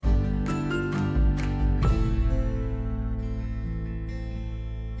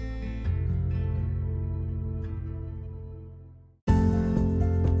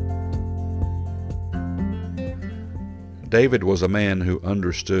David was a man who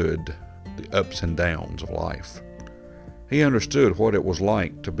understood the ups and downs of life. He understood what it was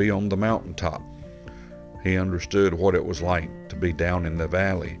like to be on the mountaintop. He understood what it was like to be down in the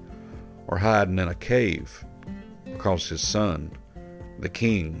valley or hiding in a cave because his son, the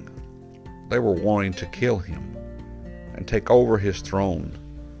king, they were wanting to kill him and take over his throne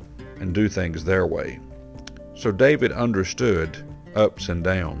and do things their way. So David understood ups and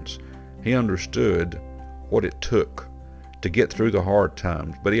downs. He understood what it took to get through the hard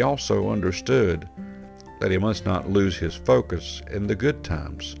times, but he also understood that he must not lose his focus in the good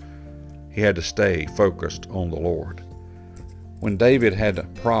times. He had to stay focused on the Lord. When David had a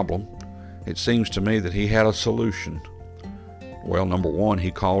problem, it seems to me that he had a solution. Well, number one,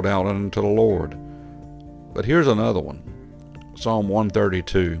 he called out unto the Lord. But here's another one. Psalm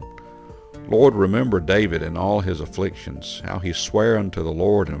 132. Lord, remember David in all his afflictions, how he sware unto the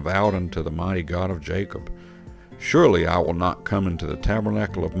Lord and vowed unto the mighty God of Jacob. Surely I will not come into the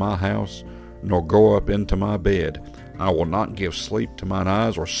tabernacle of my house, nor go up into my bed. I will not give sleep to mine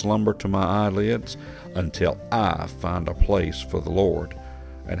eyes or slumber to my eyelids, until I find a place for the Lord,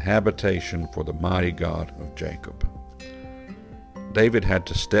 and habitation for the mighty God of Jacob. David had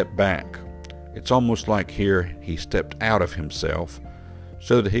to step back. It's almost like here he stepped out of himself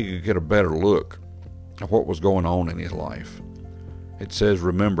so that he could get a better look at what was going on in his life. It says,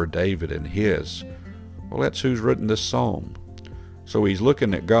 remember David and his. Well, that's who's written this psalm. So he's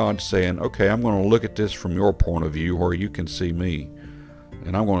looking at God saying, okay, I'm going to look at this from your point of view where you can see me,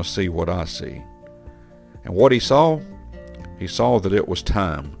 and I'm going to see what I see. And what he saw that it was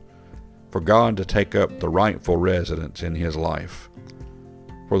time for God to take up the rightful residence in his life,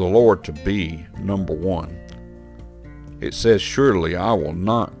 for the Lord to be number one. It says, surely I will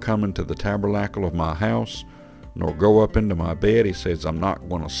not come into the tabernacle of my house, nor go up into my bed. He says, I'm not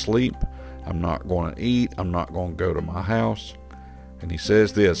going to sleep. I'm not going to eat. I'm not going to go to my house. And he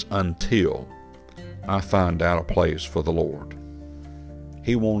says this, until I find out a place for the Lord.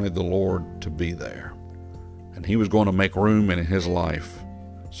 He wanted the Lord to be there. And he was going to make room in his life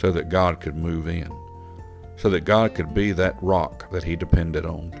so that God could move in, so that God could be that rock that he depended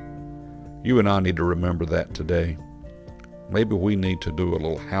on. You and I need to remember that today. Maybe we need to do a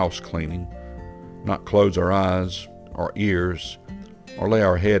little house cleaning, not close our eyes or ears or lay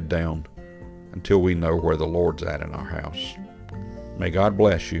our head down until we know where the Lord's at in our house. May God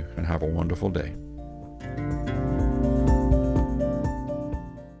bless you and have a wonderful day.